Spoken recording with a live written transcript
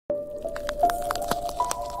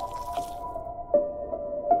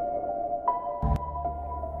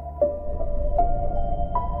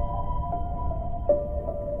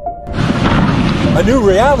A new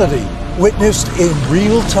reality witnessed in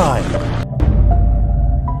real time.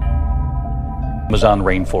 Amazon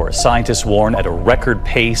rainforest. Scientists warn at a record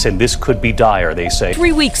pace, and this could be dire, they say.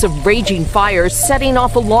 3 weeks of raging fires setting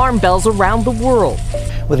off alarm bells around the world.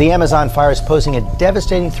 With the Amazon fires posing a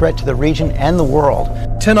devastating threat to the region and the world.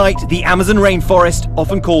 Tonight, the Amazon rainforest,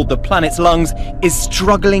 often called the planet's lungs, is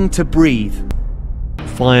struggling to breathe.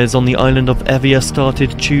 Fires on the island of Evia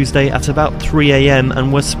started Tuesday at about 3 a.m.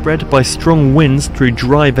 and were spread by strong winds through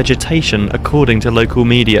dry vegetation, according to local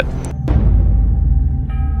media.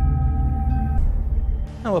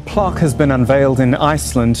 Now, a plaque has been unveiled in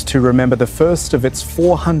Iceland to remember the first of its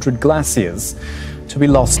 400 glaciers to be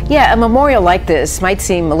lost. Yeah, a memorial like this might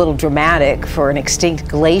seem a little dramatic for an extinct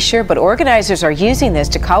glacier, but organizers are using this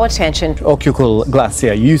to call attention. Okukul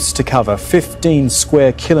Glacier used to cover 15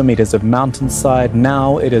 square kilometers of mountainside.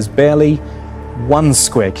 Now it is barely 1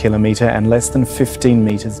 square kilometer and less than 15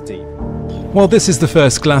 meters deep. While this is the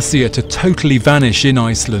first glacier to totally vanish in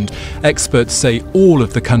Iceland, experts say all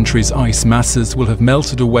of the country's ice masses will have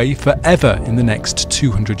melted away forever in the next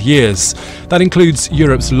 200 years. That includes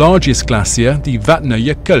Europe's largest glacier, the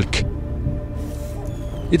Vatnajökull.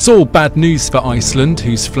 It's all bad news for Iceland,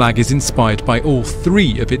 whose flag is inspired by all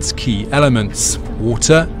 3 of its key elements: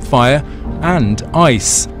 water, fire and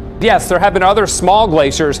ice. Yes, there have been other small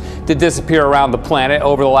glaciers to disappear around the planet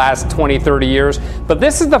over the last 20, 30 years, but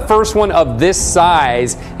this is the first one of this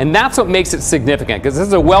size, and that's what makes it significant, because this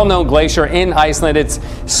is a well-known glacier in Iceland. It's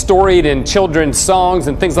storied in children's songs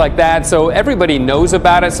and things like that, so everybody knows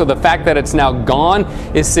about it, so the fact that it's now gone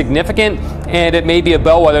is significant, and it may be a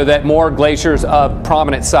bellwether that more glaciers of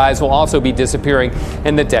prominent size will also be disappearing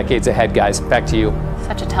in the decades ahead, guys. Back to you.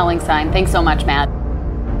 Such a telling sign. Thanks so much, Matt.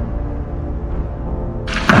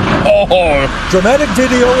 Dramatic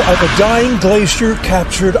video of a dying glacier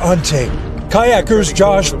captured on tape. Kayakers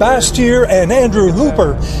Josh Bastier and Andrew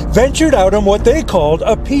Hooper ventured out on what they called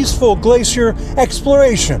a peaceful glacier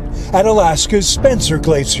exploration at Alaska's Spencer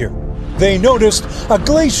Glacier. They noticed a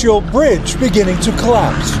glacial bridge beginning to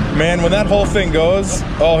collapse. Man, when that whole thing goes,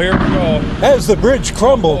 oh, here we go. As the bridge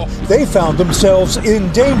crumbled, they found themselves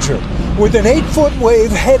in danger, with an 8-foot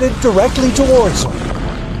wave headed directly towards them.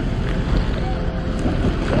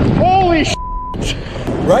 Holy shit!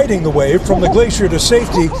 Riding the wave from the glacier to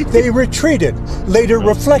safety, they retreated, later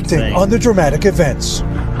reflecting on the dramatic events.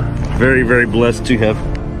 Very, very blessed to have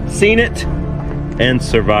seen it and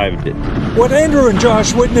survived it. What Andrew and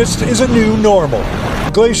Josh witnessed is a new normal.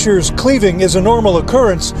 Glaciers cleaving is a normal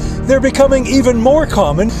occurrence. They're becoming even more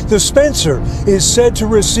common. The Spencer is said to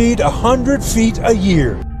recede 100 feet a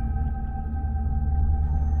year.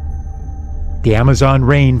 The Amazon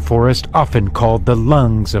rainforest, often called the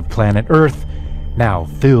lungs of planet Earth, now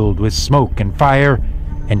filled with smoke and fire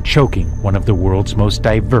and choking one of the world's most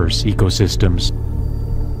diverse ecosystems.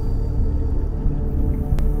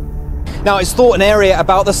 Now, it's thought an area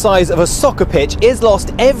about the size of a soccer pitch is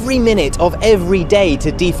lost every minute of every day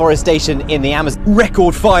to deforestation in the Amazon.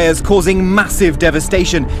 Record fires causing massive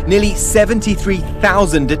devastation. Nearly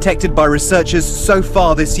 73,000 detected by researchers so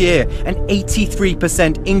far this year, an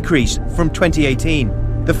 83% increase from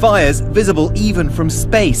 2018. The fires visible even from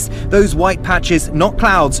space. Those white patches, not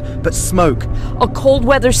clouds, but smoke. A cold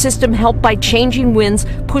weather system helped by changing winds,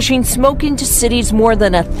 pushing smoke into cities more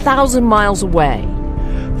than 1,000 miles away.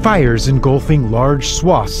 Fires engulfing large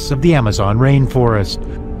swaths of the Amazon rainforest.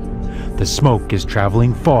 The smoke is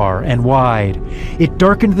traveling far and wide. It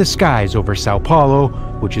darkened the skies over Sao Paulo,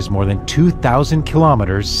 which is more than 2,000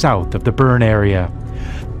 kilometers south of the burn area.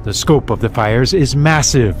 The scope of the fires is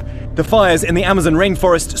massive. The fires in the Amazon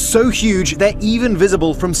rainforest so huge they're even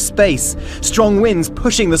visible from space. Strong winds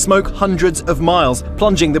pushing the smoke hundreds of miles,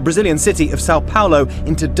 plunging the Brazilian city of Sao Paulo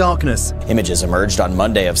into darkness. Images emerged on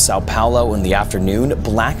Monday of Sao Paulo in the afternoon,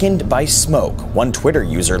 blackened by smoke. One Twitter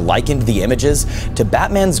user likened the images to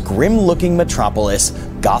Batman's grim-looking metropolis,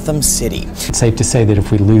 Gotham City. It's safe to say that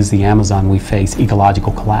if we lose the Amazon, we face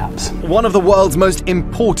ecological collapse. One of the world's most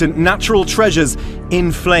important natural treasures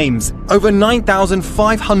in flames. Over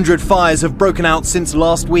 9,500 fires have broken out since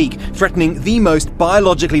last week, threatening the most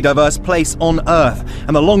biologically diverse place on Earth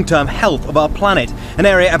and the long-term health of our planet. An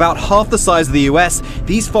area about half the size of the US,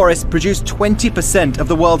 these forests produce 20% of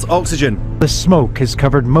the world's oxygen. The smoke has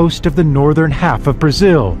covered most of the northern half of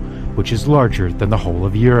Brazil, which is larger than the whole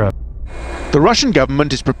of Europe. The Russian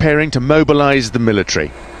government is preparing to mobilize the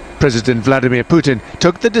military. President Vladimir Putin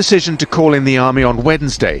took the decision to call in the army on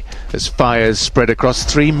Wednesday as fires spread across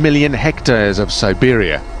 3 million hectares of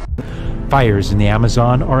Siberia. Fires in the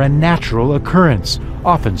Amazon are a natural occurrence,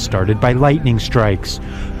 often started by lightning strikes.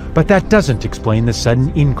 But that doesn't explain the sudden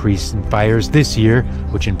increase in fires this year,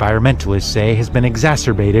 which environmentalists say has been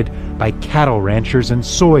exacerbated by cattle ranchers and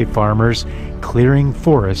soy farmers clearing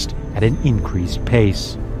forest at an increased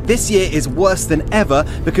pace. This year is worse than ever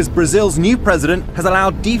because Brazil's new president has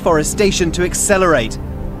allowed deforestation to accelerate.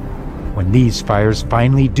 When these fires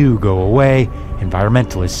finally do go away,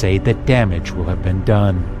 environmentalists say that damage will have been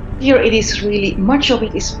done. Here it is really, much of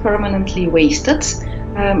it is permanently wasted,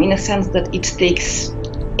 in a sense that it takes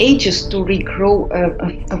ages to regrow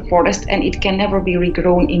a forest, and it can never be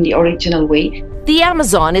regrown in the original way. The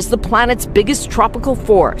Amazon is the planet's biggest tropical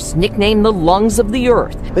forest, nicknamed the lungs of the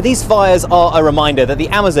earth. But these fires are a reminder that the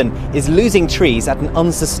Amazon is losing trees at an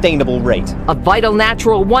unsustainable rate. A vital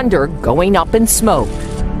natural wonder going up in smoke.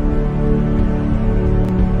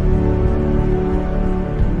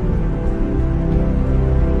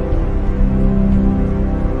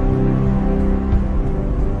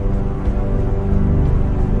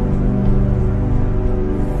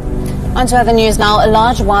 On to other news now. A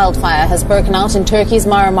large wildfire has broken out in Turkey's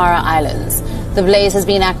Marmara Islands. The blaze has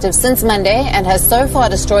been active since Monday and has so far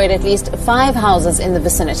destroyed at least 5 houses in the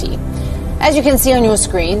vicinity. As you can see on your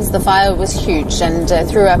screens, the fire was huge and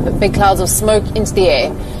threw up big clouds of smoke into the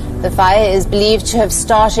air. The fire is believed to have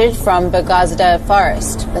started from Bergazada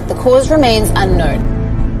forest, but the cause remains unknown.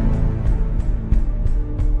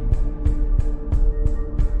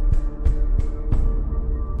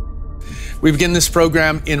 We begin this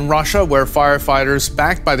program in Russia, where firefighters,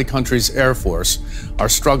 backed by the country's Air Force, are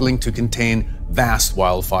struggling to contain vast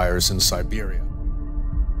wildfires in Siberia.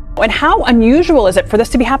 And how unusual is it for this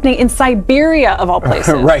to be happening in Siberia, of all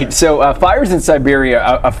places? Right. So fires in Siberia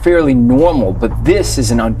are fairly normal, but this is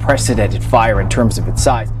an unprecedented fire in terms of its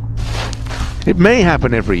size. It may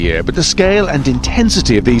happen every year, but the scale and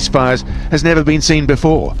intensity of these fires has never been seen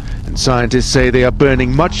before, and scientists say they are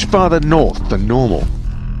burning much farther north than normal.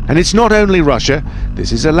 And it's not only Russia.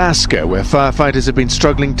 This is Alaska, where firefighters have been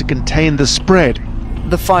struggling to contain the spread.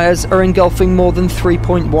 The fires are engulfing more than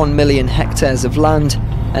 3.1 million hectares of land,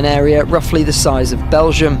 an area roughly the size of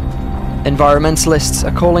Belgium. Environmentalists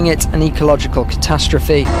are calling it an ecological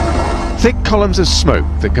catastrophe. Thick columns of smoke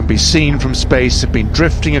that can be seen from space have been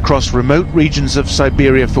drifting across remote regions of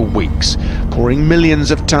Siberia for weeks, pouring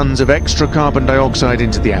millions of tons of extra carbon dioxide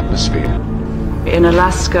into the atmosphere. In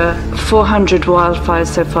Alaska, 400 wildfires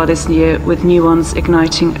so far this year, with new ones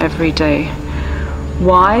igniting every day.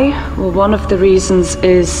 Why? Well, one of the reasons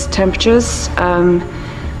is temperatures.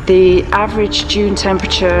 The average June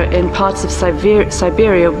temperature in parts of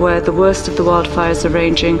Siberia, where the worst of the wildfires are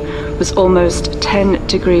ranging, was almost 10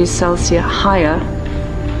 degrees Celsius higher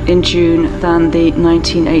in June than the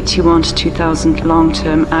 1981 to 2000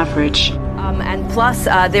 long-term average. And plus,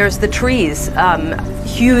 there's the trees.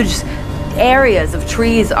 Huge areas of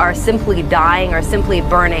trees are simply dying or simply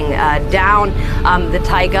burning down. The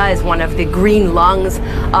taiga is one of the green lungs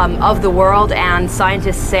of the world, and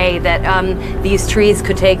scientists say that these trees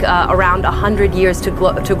could take around 100 years to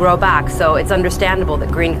grow back. So it's understandable that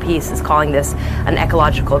Greenpeace is calling this an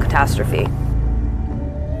ecological catastrophe.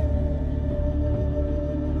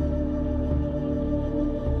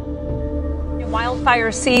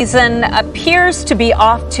 Wildfire season appears to be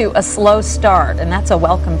off to a slow start, and that's a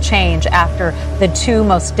welcome change after the 2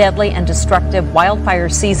 most deadly and destructive wildfire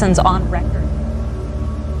seasons on record.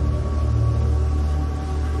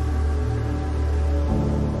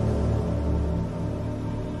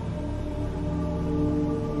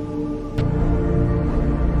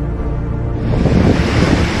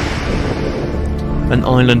 An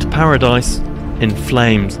island paradise in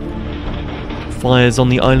flames. Fires on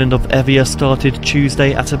the island of Evia started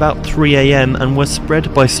Tuesday at about 3 a.m. and were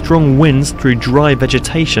spread by strong winds through dry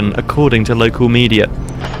vegetation, according to local media.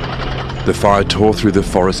 The fire tore through the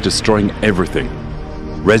forest, destroying everything.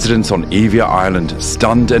 Residents on Evia Island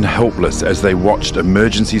stunned and helpless as they watched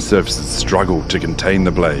emergency services struggle to contain the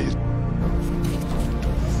blaze.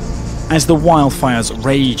 As the wildfires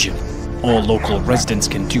rage, all local residents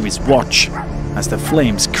can do is watch as the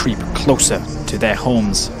flames creep closer to their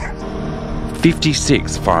homes.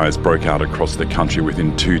 56 fires broke out across the country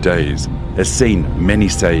within 2 days, a scene many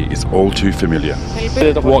say is all too familiar.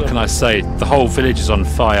 What can I say? The whole village is on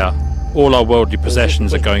fire. All our worldly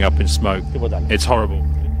possessions are going up in smoke. It's horrible.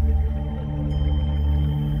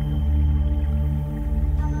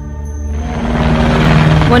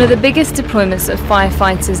 One of the biggest deployments of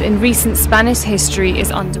firefighters in recent Spanish history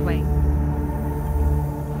is underway.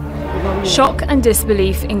 Shock and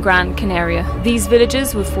disbelief in Gran Canaria. These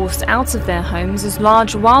villagers were forced out of their homes as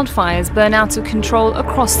large wildfires burn out of control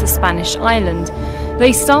across the Spanish island.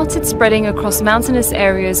 They started spreading across mountainous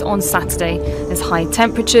areas on Saturday as high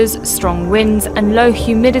temperatures, strong winds and low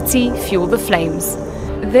humidity fuel the flames.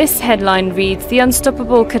 This headline reads, "The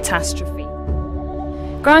Unstoppable Catastrophe."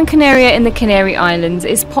 Gran Canaria in the Canary Islands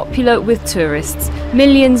is popular with tourists.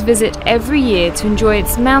 Millions visit every year to enjoy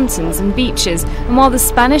its mountains and beaches, and while the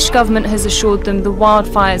Spanish government has assured them the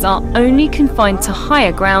wildfires are only confined to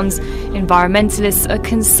higher grounds, environmentalists are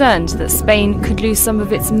concerned that Spain could lose some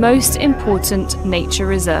of its most important nature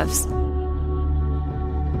reserves.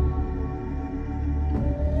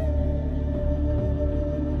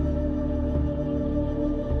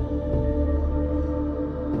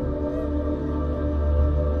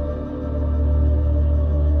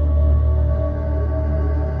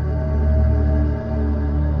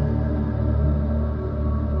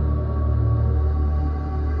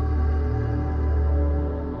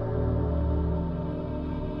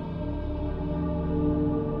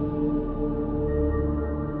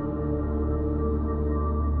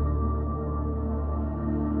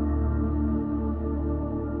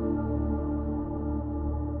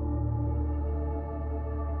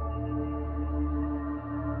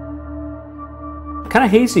 Kind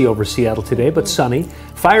of hazy over Seattle today, but sunny.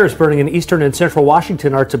 Fires burning in eastern and central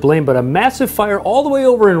Washington are to blame, but a massive fire all the way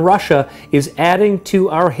over in Russia is adding to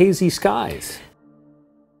our hazy skies.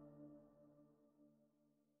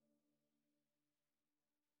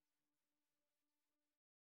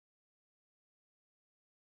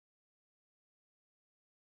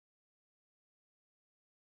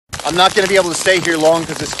 I'm not going to be able to stay here long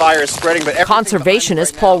because this fire is spreading. But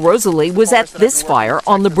conservationist Paul Rosalie was at this fire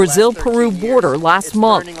on the Brazil-Peru border last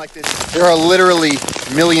month. There are literally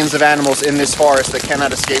millions of animals in this forest that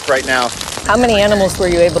cannot escape right now. How many animals were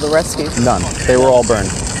you able to rescue? None. They were all burned.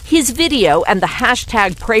 His video and the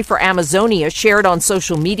hashtag Pray for Amazonia shared on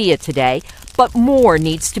social media today, but more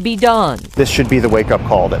needs to be done. This should be the wake-up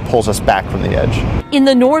call that pulls us back from the edge. In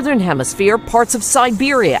the northern hemisphere, parts of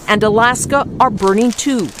Siberia and Alaska are burning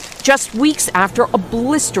too, just weeks after a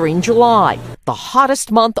blistering July, the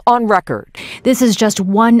hottest month on record. This is just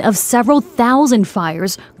one of several thousand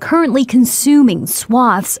fires currently consuming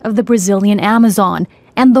swaths of the Brazilian Amazon,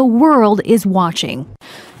 and the world is watching.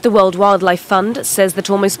 The World Wildlife Fund says that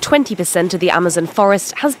almost 20% of the Amazon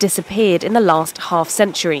forest has disappeared in the last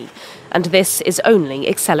half-century, and this is only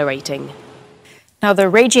accelerating. Now, the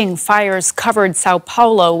raging fires covered Sao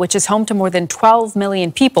Paulo, which is home to more than 12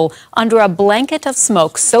 million people, under a blanket of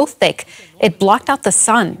smoke so thick it blocked out the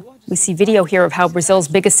sun. We see video here of how Brazil's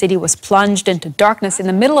biggest city was plunged into darkness in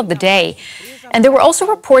the middle of the day. And there were also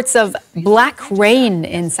reports of black rain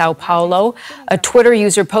in Sao Paulo. A Twitter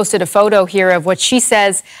user posted a photo here of what she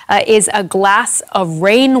says is a glass of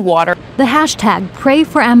rainwater. The hashtag Pray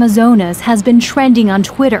for Amazonas has been trending on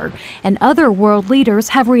Twitter, and other world leaders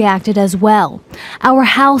have reacted as well. Our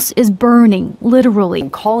house is burning, literally.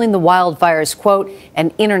 Calling the wildfires, quote,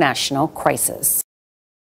 an international crisis.